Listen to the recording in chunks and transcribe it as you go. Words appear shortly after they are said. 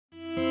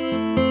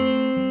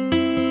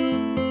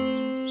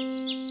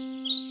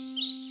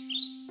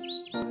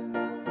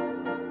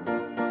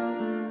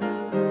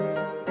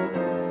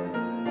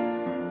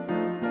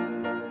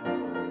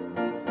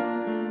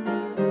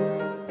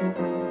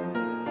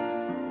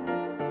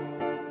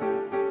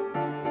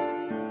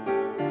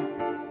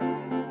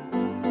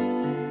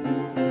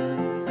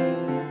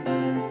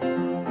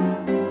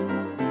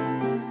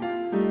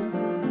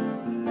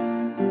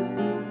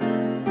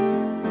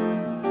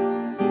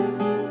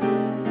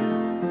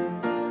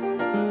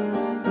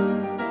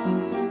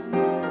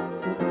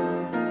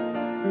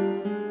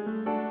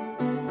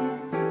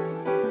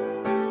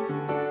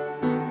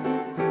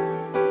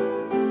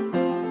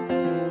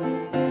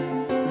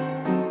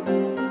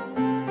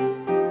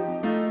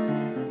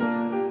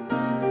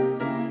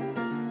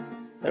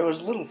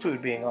was little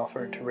food being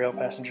offered to rail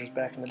passengers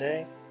back in the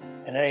day,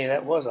 and any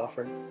that was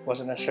offered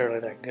wasn't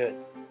necessarily that good.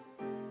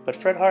 But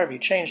Fred Harvey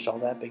changed all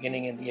that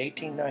beginning in the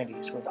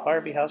 1890s with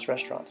Harvey House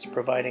restaurants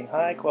providing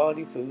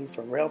high-quality food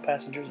for rail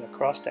passengers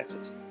across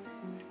Texas.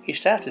 He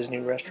staffed his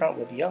new restaurant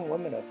with young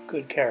women of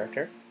good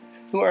character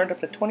who earned up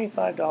to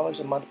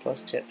 $25 a month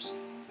plus tips,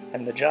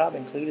 and the job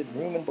included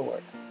room and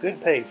board, good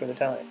pay for the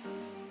time.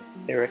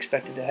 They were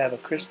expected to have a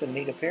crisp and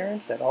neat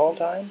appearance at all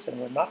times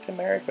and were not to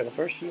marry for the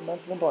first few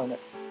months of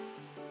employment.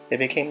 They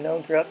became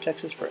known throughout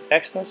Texas for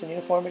excellence and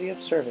uniformity of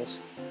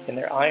service in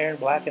their iron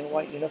black and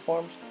white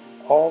uniforms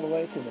all the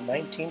way through the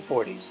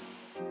 1940s.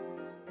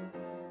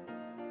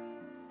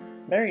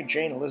 Mary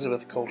Jane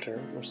Elizabeth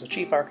Coulter was the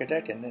chief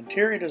architect and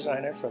interior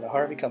designer for the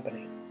Harvey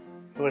Company.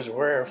 It was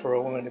rare for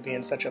a woman to be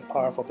in such a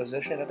powerful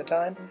position at the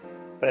time,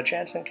 but a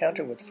chance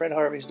encounter with Fred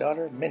Harvey's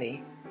daughter,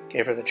 Minnie,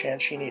 gave her the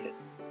chance she needed.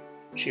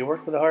 She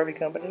worked with the Harvey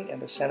Company and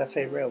the Santa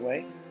Fe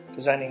Railway,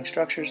 designing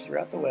structures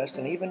throughout the West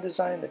and even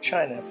designed the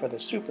china for the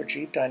Super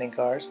Chief dining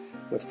cars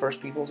with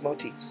First Peoples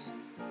motifs.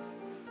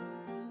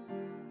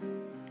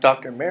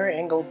 Dr. Mary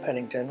Engle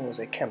Pennington was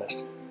a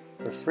chemist,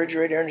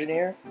 refrigerator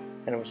engineer,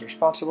 and was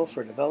responsible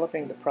for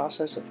developing the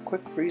process of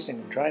quick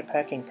freezing and dry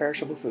packing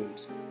perishable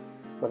foods.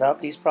 Without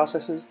these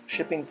processes,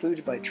 shipping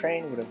foods by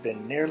train would have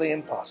been nearly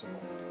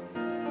impossible.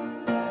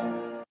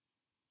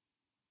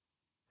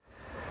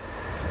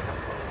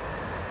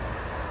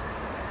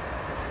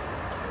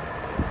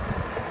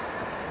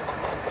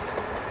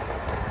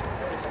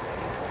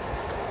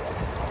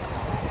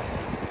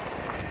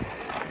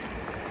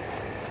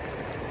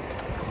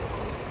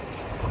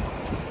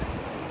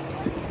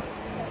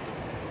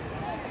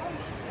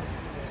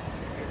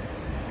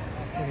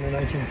 In the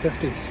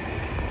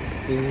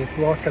 1950s. The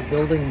block of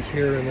buildings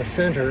here in the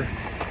center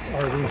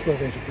are these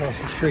buildings across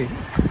the street.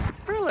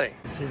 Really?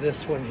 See,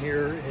 this one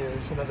here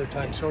is another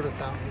Time soda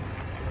fountain.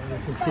 And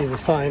you can see the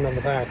sign on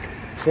the back.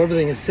 So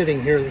everything is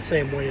sitting here the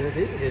same way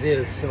it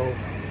is. So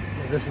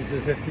this is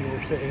as if you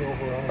were sitting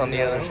over on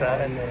the other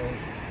side. On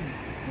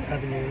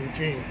Avenue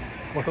G.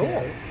 Cool.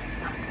 At it.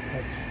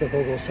 That's the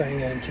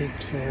Vogelsang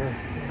Antiques there.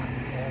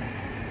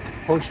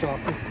 And post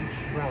office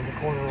is around the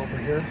corner over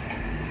here.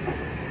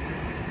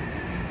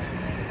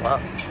 Wow.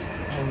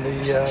 And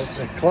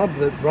the club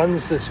that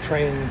runs this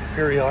train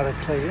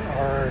periodically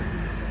are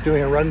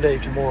doing a run day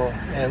tomorrow,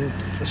 and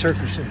the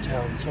circus in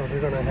town. So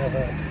they're going to have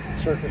a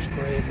circus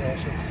parade and all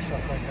sorts of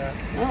stuff like that.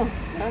 Oh,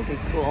 that'd be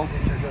cool.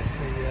 These are just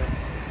the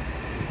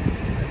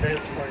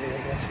advance party, I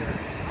guess, here.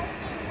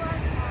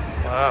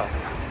 Wow.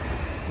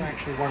 It's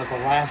actually one of the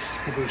last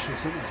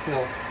cabooses that was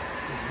built.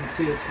 As you can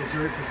see, it's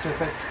Missouri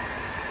Pacific,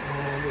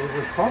 and it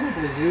was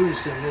probably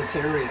used in this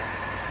area,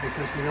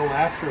 because we know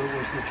after it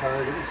was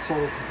retired, it was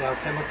sold to Dow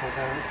Chemical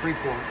down at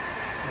Freeport,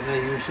 and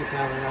they used it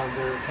down around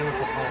their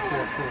chemical plant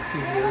there for a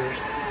few years.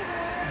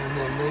 And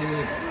then they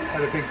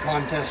had a big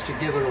contest to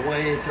give it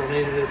away,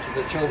 donated it to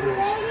the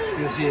Children's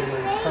Museum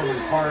in Herman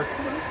Park.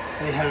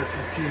 They had it for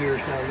a few years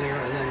down there,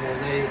 and then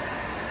when they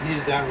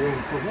needed that room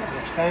for an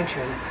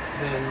expansion,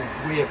 then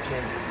we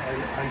obtained it.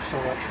 I'm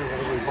still not sure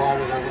whether we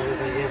bought it or whether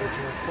they gave it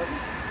to us, but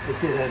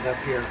it did end up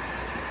here.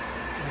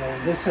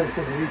 This has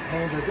been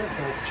repainted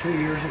about 2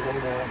 years ago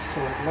now, so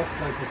it looked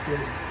like it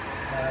did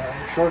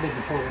shortly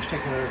before it was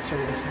taken out of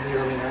service in the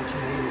early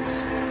 1980s.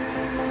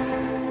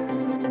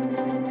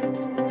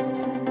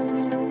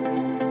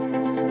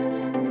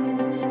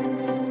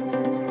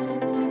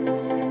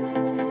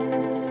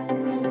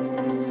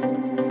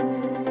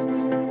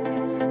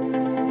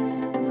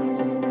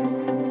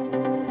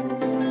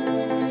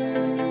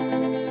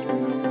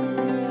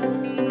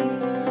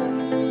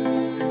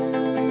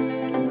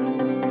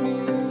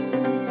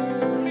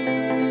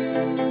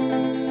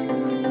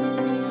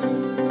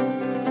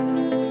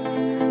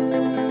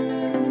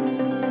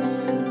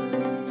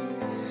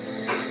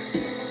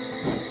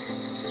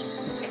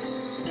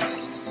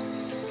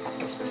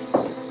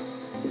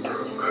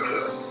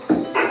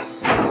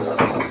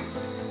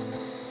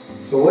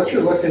 So what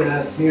you're looking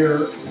at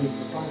here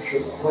is a bunch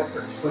of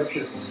electric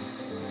switches.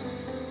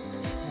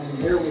 And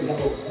here we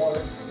have a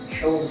board that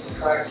shows the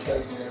tracks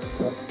out there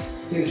from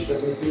Houston,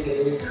 the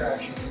B&E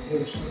traction from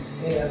Houston,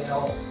 the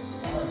A&L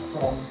are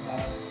from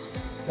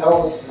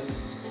Galveston,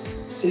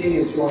 C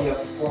is going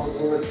up to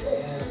Fort Worth,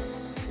 and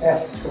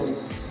F is going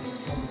up to St.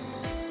 Clement.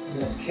 And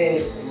then K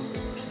is the one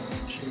that goes down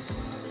to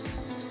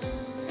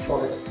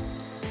Victoria.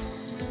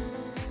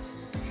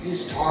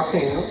 She's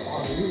talking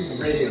on the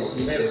radio.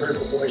 You may have heard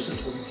the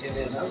voices when you came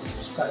in. That was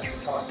the dispatcher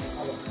talking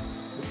to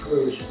the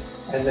crews.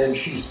 And then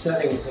she's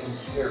setting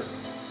things here.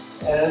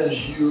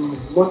 As you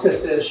look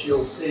at this,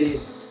 you'll see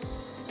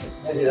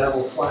maybe that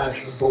will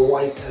flash and go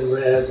white and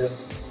red, and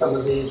some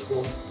of these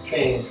will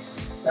change.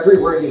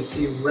 Everywhere you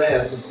see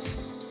red,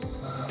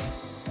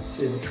 let's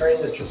see, the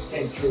train that just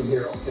came through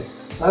here. Okay,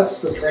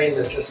 that's the train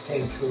that just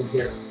came through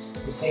here.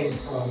 It came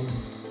from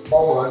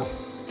Beaumont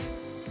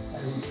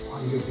and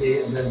on UP,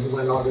 and then he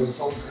went on to his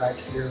own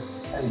tracks here,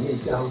 and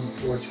he's down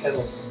towards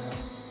Kendallton now.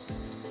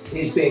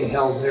 He's being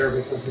held there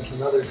because there's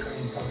another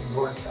train coming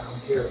northbound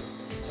here.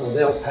 So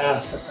they'll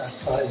pass at that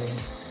siding,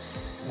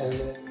 and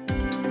then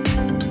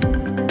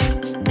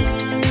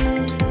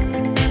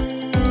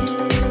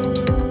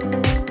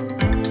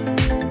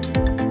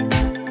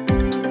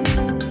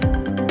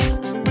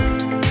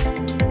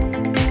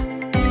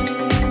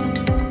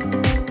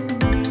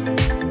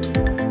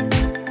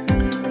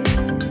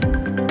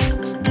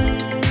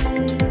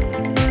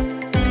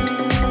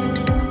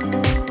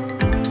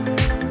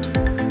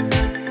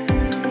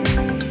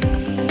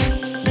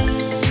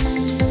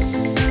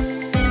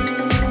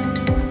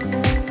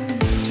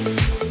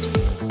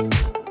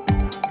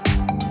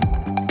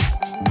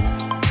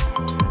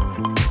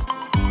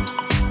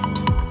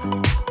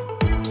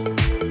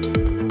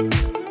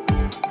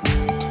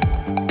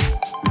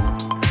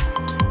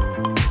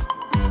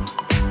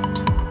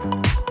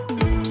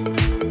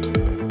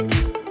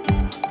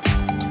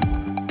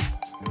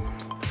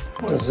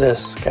is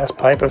this? Gas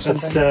pipe or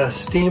something? It's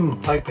steam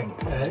piping.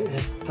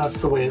 That's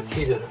the way it's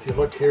heated. If you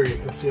look here, you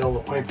can see all the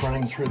pipe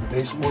running through the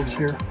baseboards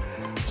here.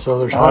 So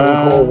there's hot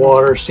and cold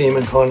water, steam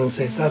and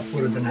condensate. That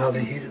would have been how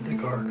they heated the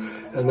car.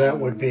 And that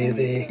would be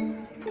the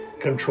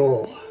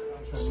control.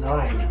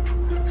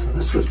 9. So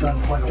this was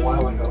done quite a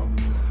while ago.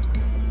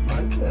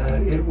 But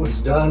it was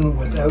done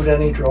without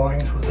any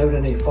drawings, without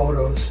any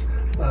photos.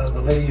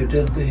 The lady who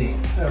did the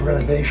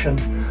renovation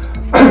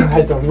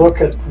had to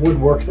look at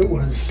woodwork that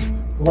was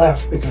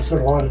left because a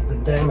lot had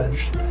been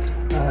damaged.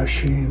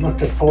 She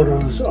looked at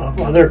photos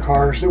of other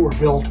cars that were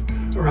built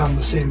around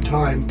the same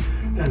time,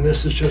 and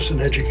this is just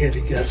an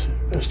educated guess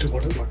as to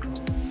what it looked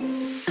like.